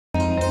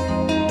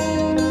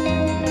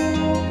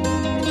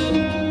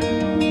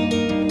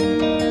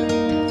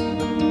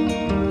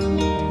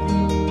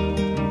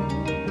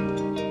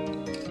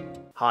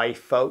Hi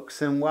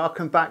folks, and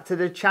welcome back to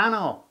the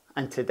channel.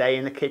 And today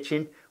in the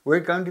kitchen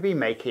we're going to be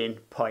making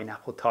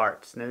pineapple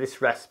tarts. Now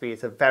this recipe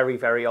is a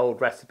very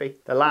old recipe.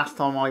 The last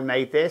time I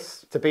made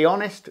this, to be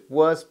honest,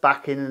 was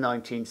back in the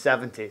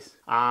 1970s,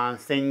 and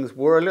things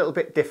were a little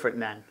bit different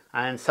then,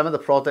 and some of the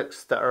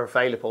products that are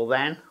available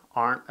then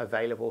aren't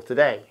available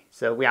today,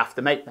 so we have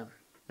to make them.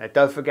 Now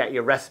don't forget,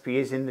 your recipe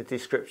is in the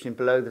description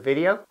below the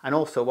video, and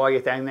also while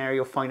you're down there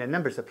you'll find a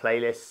numbers of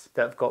playlists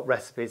that have got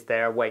recipes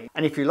there waiting.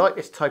 And if you like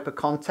this type of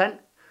content,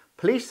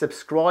 please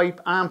subscribe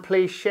and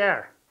please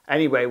share.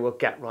 Anyway, we'll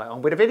get right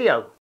on with the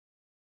video.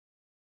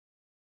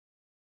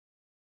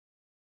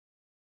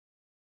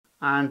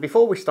 And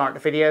before we start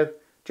the video,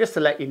 just to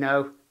let you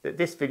know that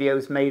this video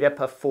is made up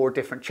of 4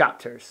 different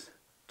chapters.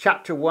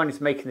 Chapter 1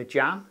 is making the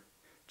jam.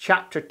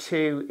 Chapter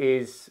 2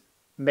 is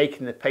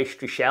making the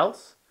pastry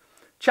shells.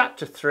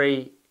 Chapter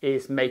 3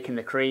 is making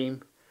the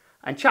cream.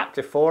 And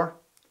Chapter 4,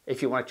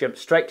 if you want to jump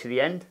straight to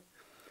the end,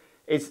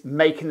 is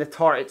making the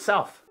tart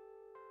itself.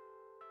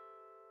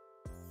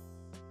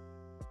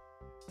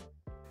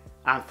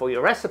 And for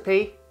your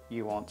recipe,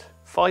 you want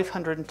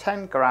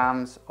 510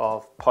 grams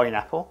of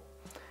pineapple.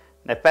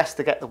 Now best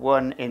to get the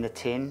one in the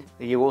tin.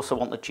 You also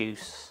want the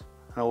juice.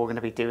 And all we're going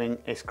to be doing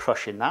is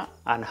crushing that.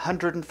 And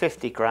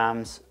 150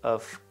 grams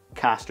of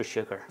caster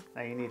sugar.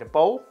 Now you need a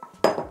bowl.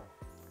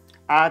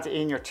 Add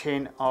in your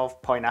tin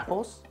of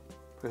pineapples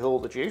with all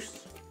the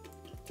juice.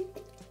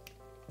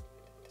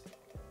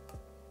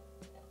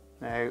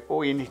 Now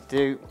all you need to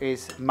do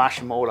is mash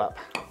them all up.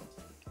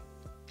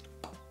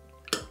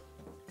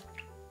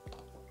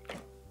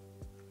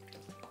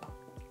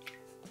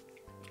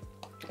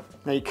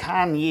 Now you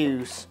can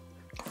use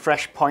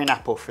fresh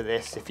pineapple for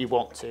this if you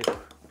want to,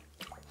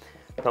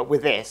 but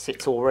with this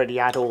it's already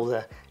had all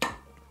the,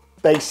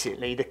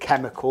 basically the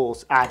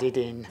chemicals added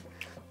in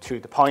to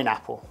the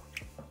pineapple.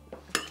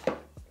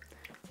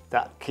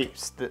 That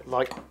keeps the,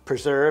 like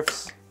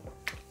preserves.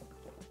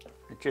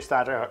 Just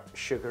add our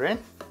sugar in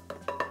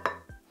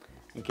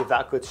and give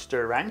that a good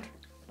stir around.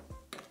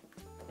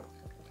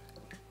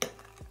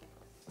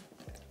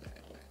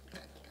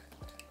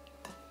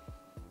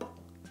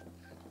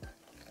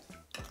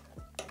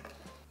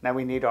 Now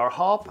we need our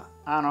hob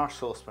and our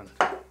saucepan.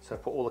 So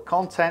put all the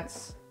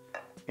contents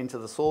into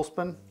the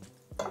saucepan.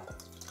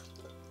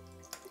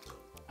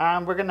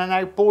 And we're gonna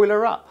now boil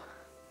her up.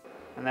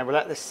 And then we'll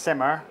let this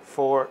simmer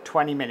for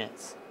 20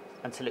 minutes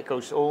until it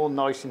goes all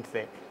nice and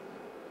thick.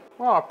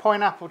 Well, our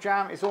pineapple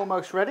jam is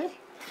almost ready.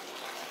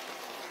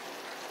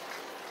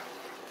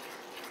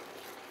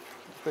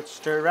 Good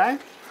stir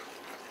around.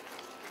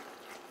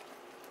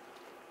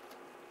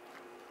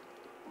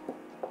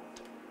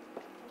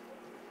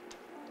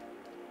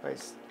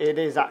 It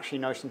is actually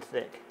nice and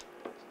thick.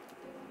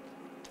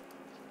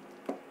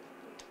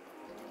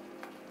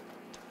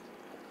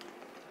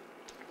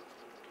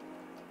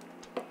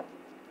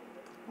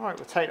 Right,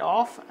 we'll take it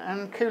off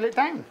and cool it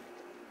down.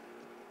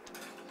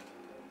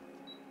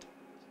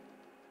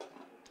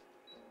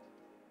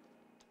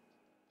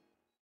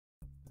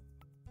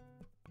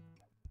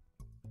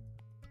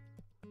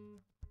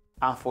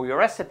 And for your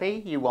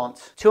recipe, you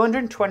want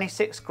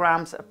 226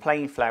 grams of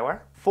plain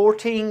flour,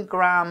 14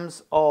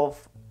 grams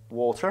of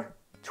water,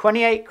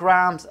 28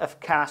 grams of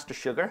caster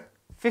sugar,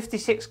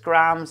 56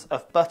 grams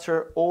of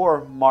butter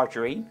or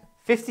margarine,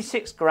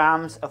 56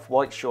 grams of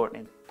white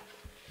shortening.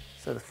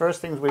 So the first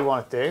things we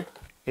want to do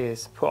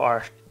is put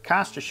our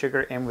caster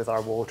sugar in with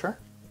our water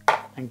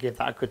and give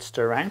that a good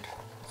stir around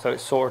so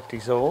it's sort of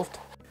dissolved.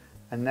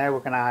 And now we're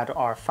going to add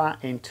our fat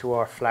into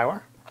our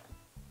flour.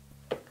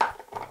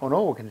 And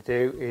all we're going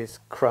to do is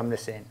crumb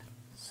this in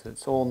so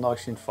it's all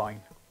nice and fine.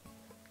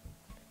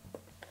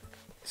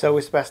 So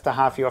it's best to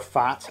have your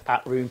fat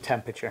at room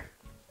temperature.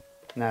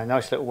 Now a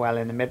nice little well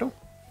in the middle.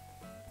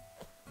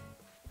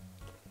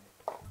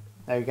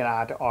 Now you're going to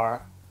add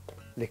our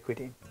liquid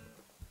in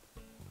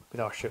with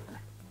our sugar.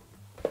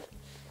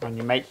 And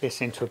you make this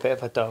into a bit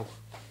of a dough.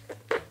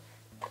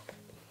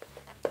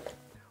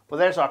 Well,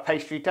 there's our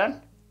pastry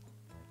done.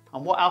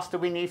 And what else do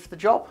we need for the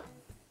job?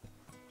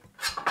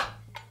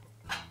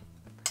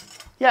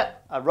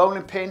 Yep, a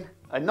rolling pin,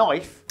 a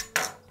knife,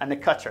 and a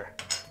cutter.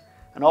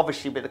 And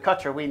obviously with the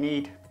cutter we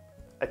need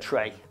a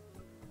tray.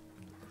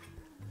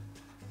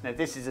 Now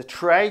this is a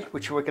tray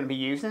which we're going to be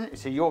using.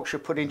 It's a Yorkshire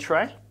pudding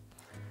tray,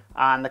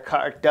 and the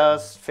cutter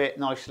does fit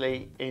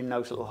nicely in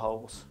those little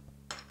holes.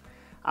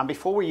 And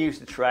before we use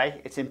the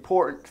tray, it's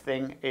important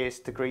thing is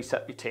to grease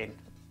up your tin.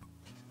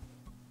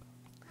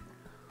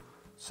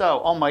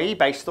 So on my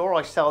eBay store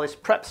I sell this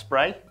prep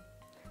spray.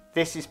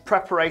 This is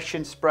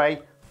preparation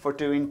spray for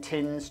doing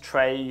tins,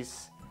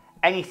 trays,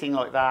 anything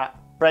like that,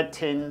 bread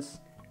tins.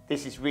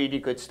 This is really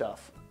good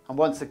stuff. And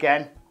once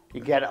again, you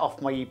can get it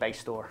off my eBay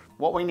store.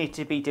 What we need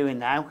to be doing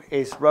now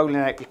is rolling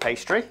out your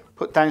pastry.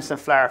 Put down some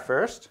flour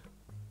first.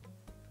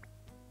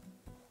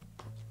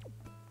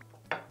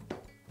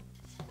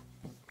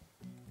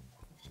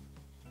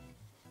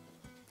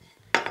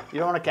 You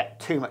don't want to get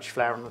too much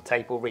flour on the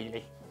table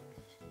really.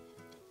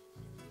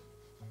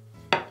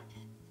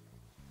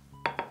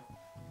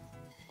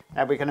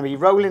 Now we're going to be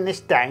rolling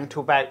this down to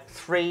about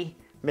 3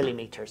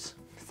 millimeters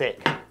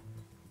thick.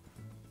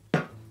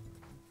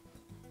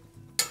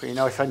 Put your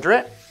knife under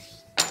it.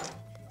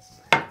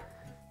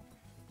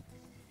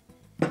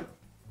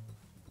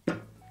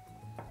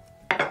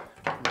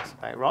 That's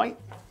about right.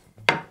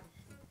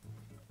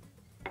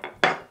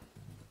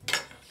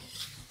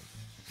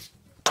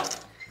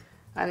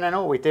 And then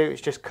all we do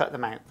is just cut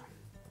them out.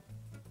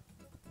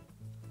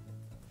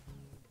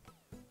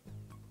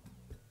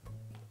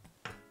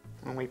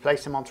 And we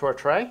place them onto our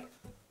tray.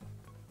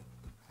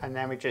 And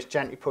then we just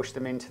gently push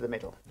them into the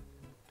middle.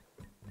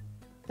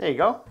 There you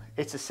go.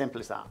 It's as simple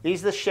as that.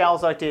 These are the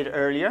shells I did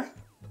earlier.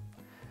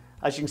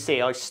 As you can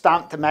see, I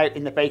stamped them out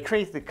in the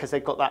bakery because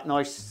they've got that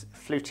nice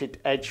fluted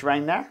edge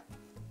around there.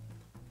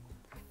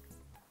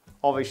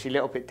 Obviously a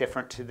little bit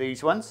different to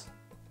these ones.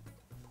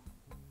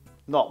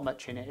 Not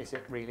much in it, is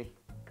it really?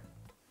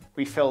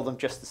 We fill them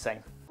just the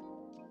same.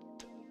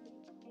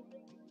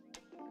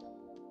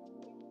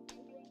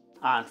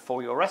 And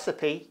for your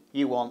recipe,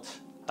 you want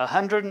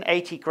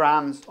 180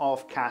 grams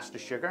of caster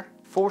sugar,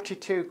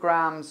 42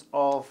 grams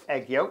of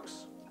egg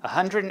yolks,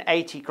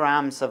 180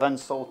 grams of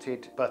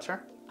unsalted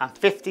butter, and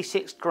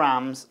 56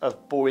 grams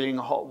of boiling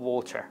hot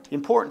water. The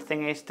important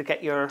thing is to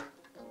get your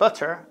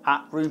butter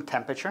at room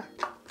temperature.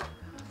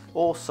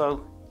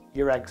 Also,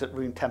 your eggs at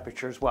room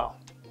temperature as well.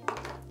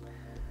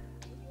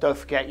 Don't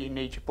forget you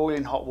need your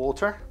boiling hot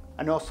water.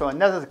 And also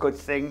another good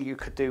thing you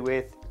could do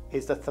with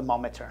is the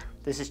thermometer.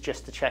 This is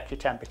just to check your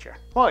temperature.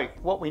 Right,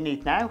 what we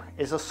need now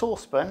is a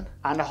saucepan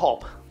and a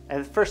hob.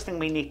 And the first thing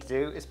we need to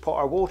do is put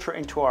our water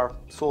into our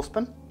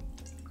saucepan.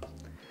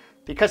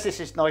 Because this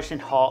is nice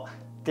and hot,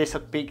 this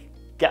will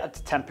get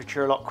the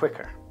temperature a lot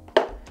quicker.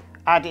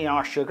 Add in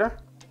our sugar.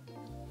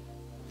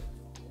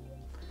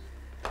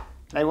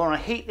 Now we want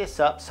to heat this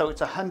up so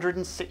it's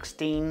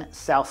 116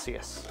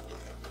 Celsius.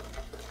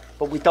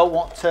 But we don't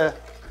want to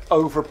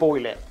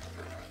overboil it.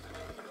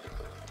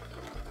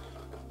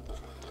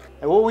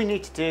 Now all we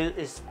need to do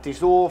is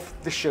dissolve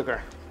the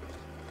sugar.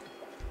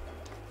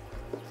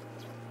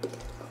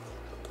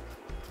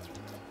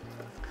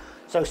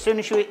 So as soon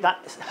as you hit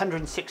that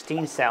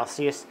 116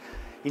 Celsius,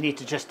 you need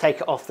to just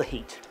take it off the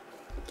heat.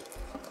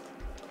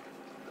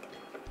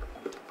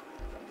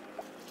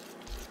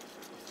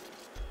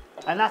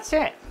 And that's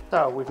it.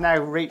 So we've now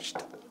reached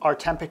our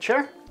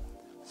temperature.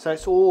 So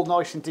it's all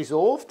nice and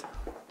dissolved.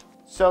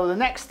 So the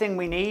next thing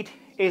we need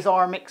is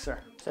our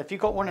mixer. So if you've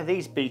got one of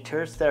these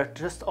beaters, they're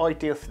just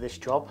ideal for this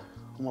job.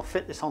 And we'll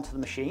fit this onto the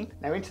machine.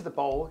 Now into the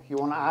bowl, you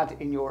want to add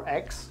in your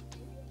eggs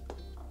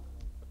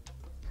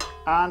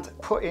and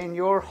put in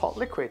your hot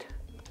liquid.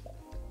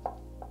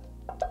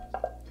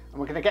 And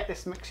we're going to get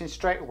this mixing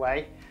straight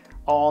away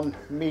on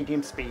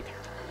medium speed.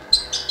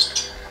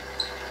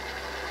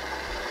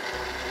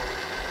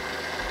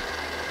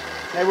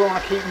 Now we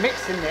want to keep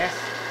mixing this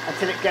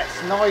until it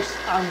gets nice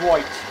and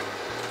white.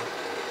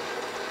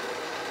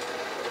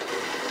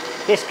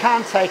 This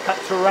can take up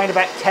to around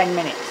about 10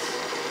 minutes.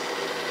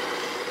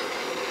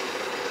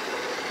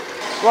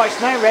 Right,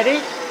 it's now ready.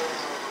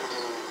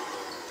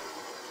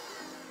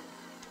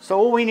 So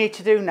all we need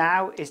to do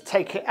now is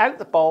take it out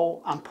the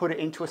bowl and put it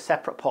into a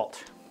separate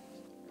pot.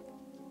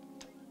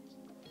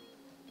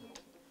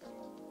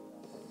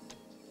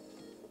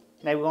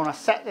 Now we want to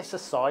set this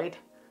aside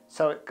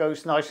so it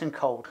goes nice and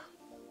cold.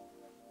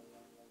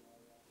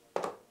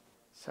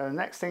 So the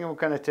next thing we're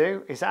going to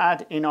do is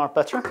add in our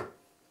butter.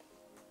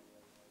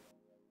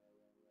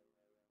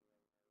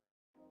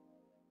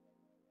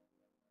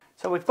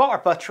 So we've got our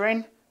butter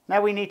in.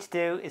 Now we need to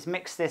do is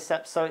mix this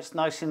up so it's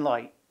nice and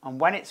light. And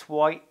when it's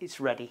white,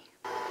 it's ready.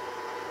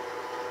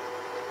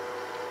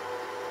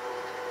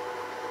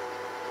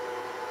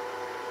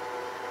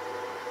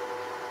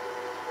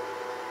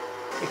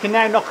 You can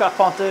now knock it up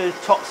onto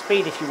top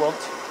speed if you want.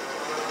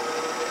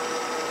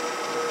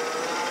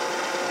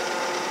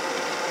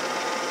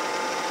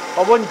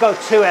 I wouldn't go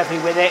too heavy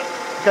with it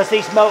because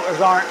these motors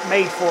aren't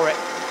made for it.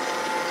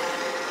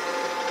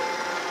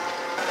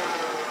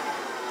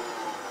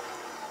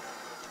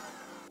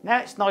 Now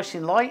it's nice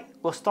and light,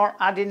 we'll start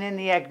adding in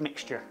the egg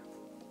mixture.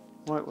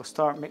 Right, we'll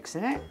start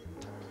mixing it.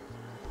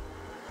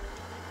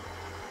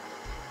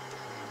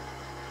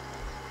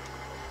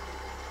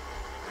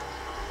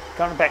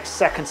 Going about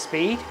second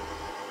speed.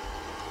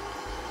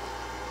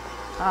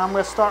 And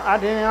we'll start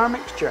adding in our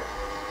mixture.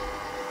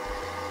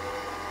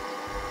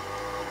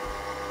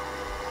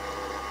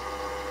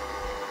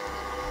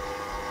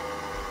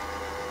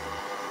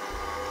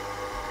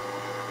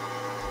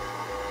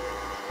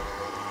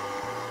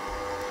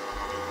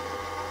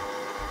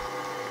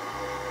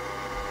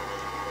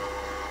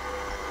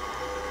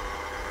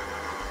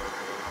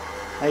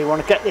 Now you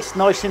want to get this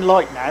nice and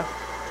light now.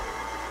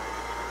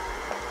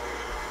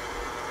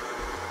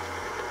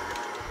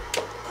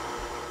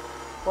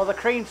 Well, the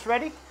cream's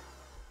ready.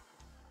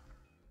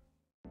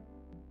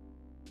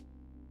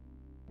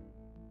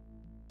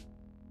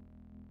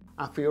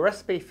 And for your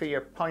recipe for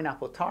your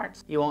pineapple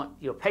tarts, you want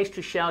your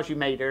pastry shells you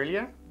made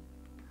earlier.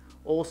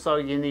 Also,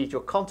 you need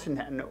your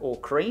continental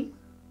cream.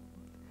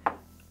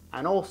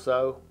 And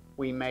also,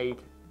 we made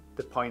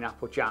the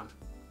pineapple jam.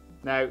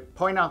 Now,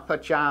 pineapple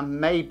jam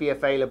may be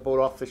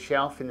available off the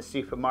shelf in the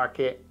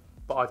supermarket,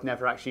 but I've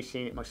never actually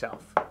seen it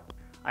myself.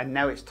 And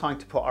now it's time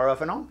to put our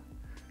oven on.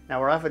 Now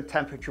our oven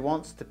temperature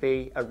wants to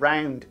be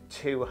around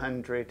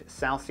 200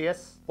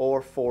 Celsius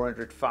or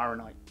 400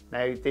 Fahrenheit.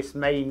 Now this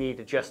may need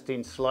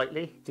adjusting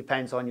slightly,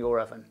 depends on your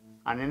oven.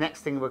 And the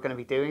next thing we're going to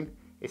be doing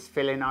is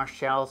filling our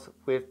shells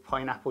with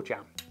pineapple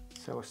jam.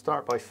 So we'll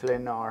start by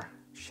filling our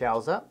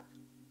shells up.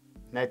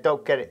 Now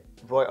don't get it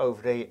right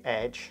over the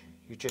edge,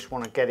 you just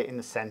want to get it in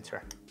the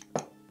center.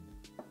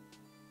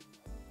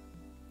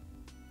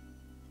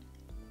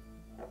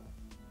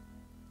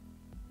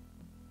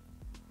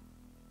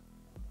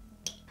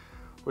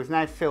 We've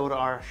now filled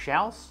our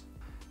shells.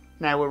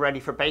 Now we're ready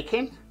for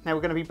baking. Now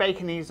we're going to be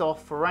baking these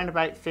off for around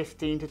about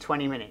 15 to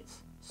 20 minutes.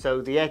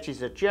 So the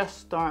edges are just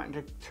starting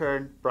to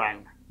turn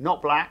brown.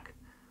 Not black,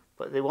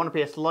 but they want to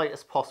be as light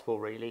as possible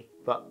really,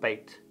 but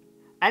baked.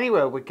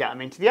 Anyway, we get them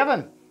into the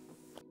oven.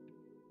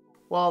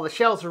 While the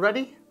shells are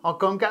ready, I'll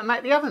go and get them out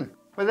of the oven.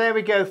 Well, there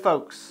we go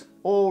folks,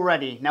 all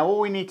ready. Now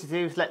all we need to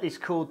do is let these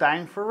cool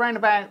down for around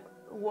about,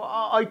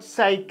 well, I'd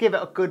say give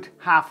it a good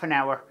half an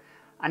hour.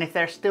 And if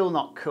they're still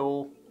not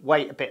cool,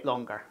 wait a bit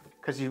longer,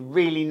 because you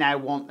really now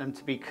want them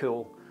to be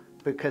cool,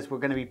 because we're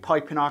going to be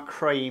piping our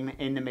cream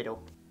in the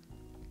middle.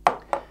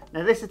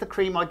 Now this is the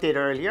cream I did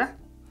earlier.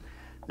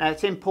 Now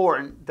it's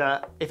important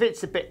that if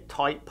it's a bit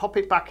tight, pop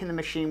it back in the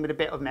machine with a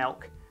bit of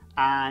milk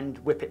and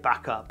whip it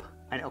back up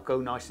and it'll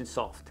go nice and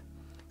soft.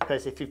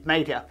 Because if you've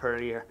made it up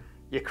earlier,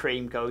 your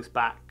cream goes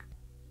back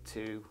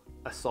to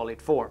a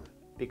solid form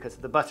because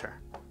of the butter.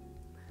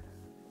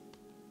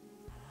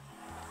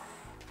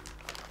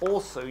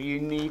 Also,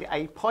 you need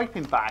a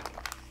piping bag.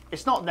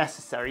 It's not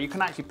necessary, you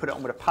can actually put it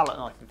on with a palette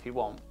knife if you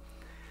want.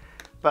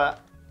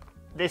 But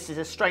this is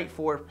a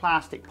straightforward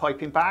plastic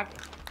piping bag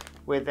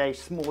with a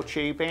small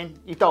tube in.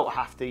 You don't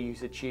have to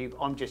use a tube,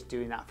 I'm just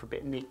doing that for a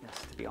bit of neatness,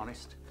 to be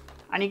honest.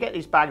 And you get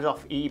these bags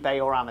off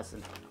eBay or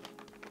Amazon.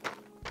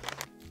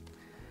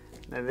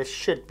 Now this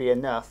should be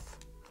enough.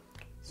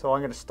 So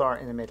I'm going to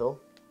start in the middle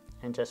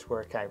and just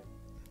work out.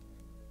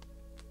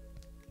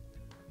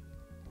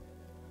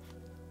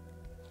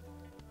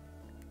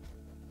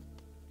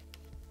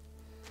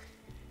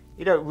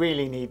 You don't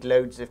really need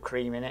loads of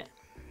cream in it.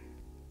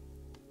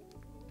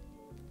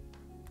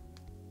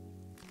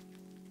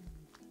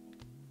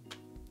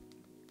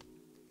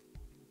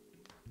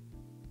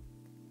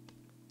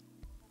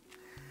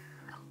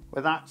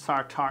 Well, that's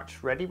our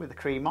tarts ready with the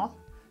cream on.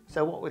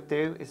 So what we'll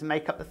do is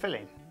make up the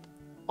filling.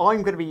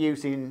 I'm going to be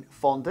using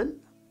fondant.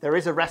 There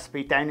is a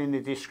recipe down in the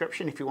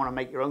description if you want to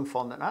make your own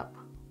fondant up.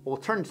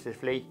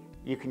 Alternatively,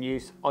 you can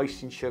use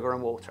icing sugar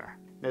and water.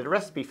 Now the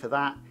recipe for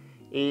that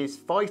is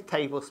 5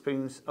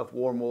 tablespoons of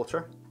warm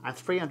water and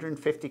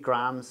 350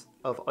 grams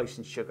of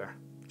icing sugar.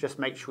 Just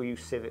make sure you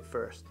sieve it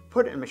first.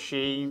 Put it in a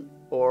machine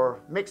or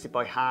mix it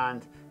by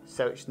hand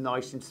so it's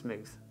nice and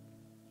smooth.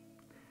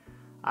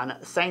 And at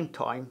the same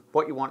time,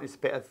 what you want is a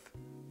bit of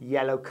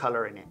yellow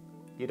colour in it.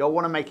 You don't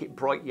want to make it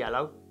bright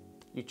yellow.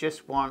 You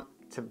just want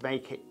to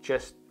make it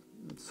just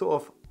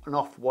sort of an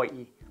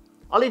off-whitey.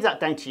 I'll leave that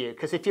down to you,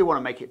 because if you want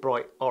to make it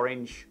bright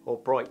orange or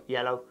bright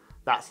yellow,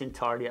 that's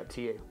entirely up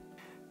to you.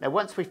 Now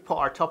once we've put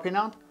our topping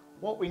on,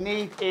 what we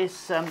need is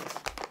some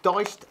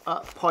diced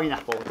up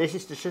pineapple. This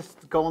is to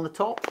just go on the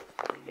top.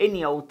 In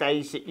the old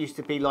days it used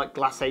to be like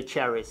glacé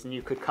cherries and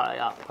you could cut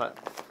it up, but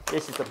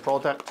this is the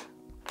product.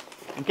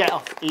 And get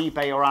off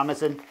eBay or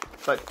Amazon,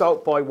 but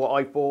don't buy what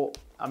I bought.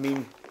 I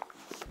mean,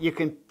 you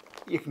can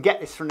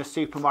get this from the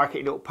supermarket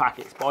in little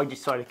packets, but I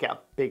decided to get a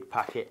big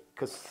packet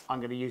because I'm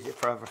going to use it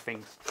for other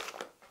things.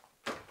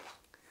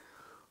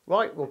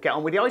 Right, we'll get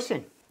on with the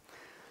icing.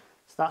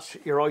 So that's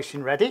your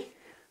icing ready. It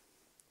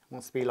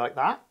wants to be like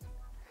that.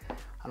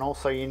 And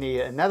also you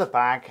need another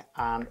bag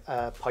and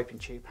a piping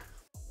tube.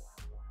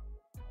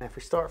 Now if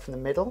we start from the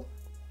middle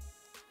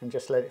and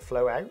just let it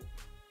flow out.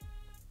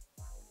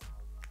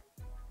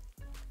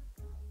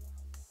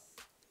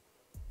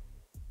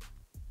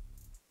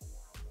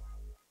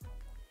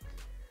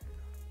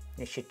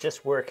 It should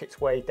just work its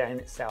way down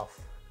itself.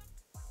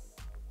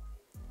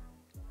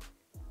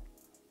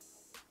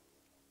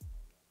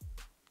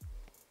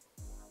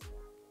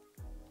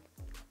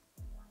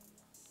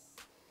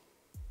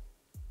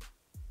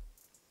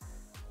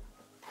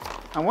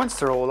 And once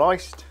they're all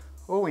iced,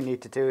 all we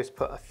need to do is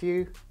put a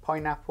few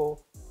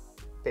pineapple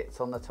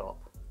bits on the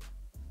top.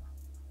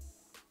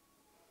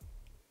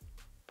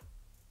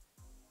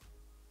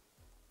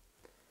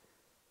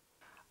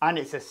 And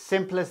it's as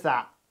simple as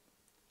that.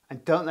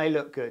 And don't they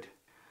look good?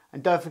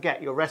 And don't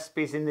forget your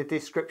recipes in the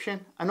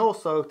description, and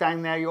also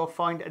down there you'll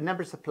find a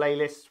number of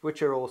playlists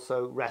which are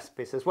also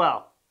recipes as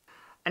well.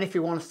 And if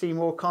you want to see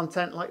more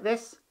content like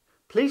this,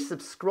 please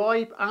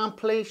subscribe and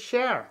please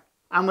share.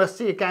 And we'll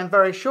see you again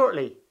very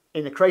shortly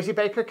in the Crazy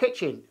Baker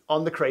kitchen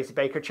on the Crazy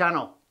Baker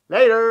channel.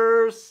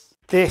 Laters!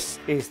 This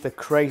is the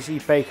Crazy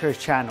Baker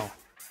channel.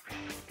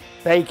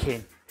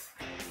 Baking,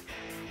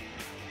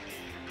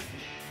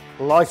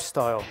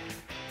 lifestyle,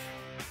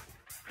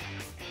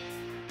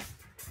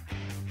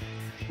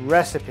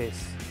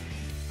 recipes,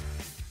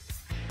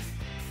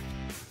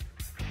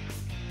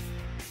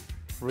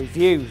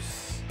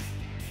 reviews.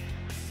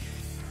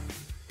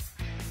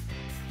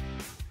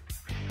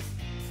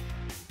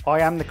 I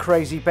am the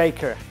Crazy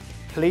Baker.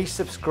 Please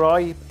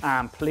subscribe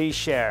and please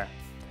share.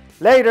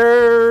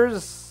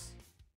 Laters!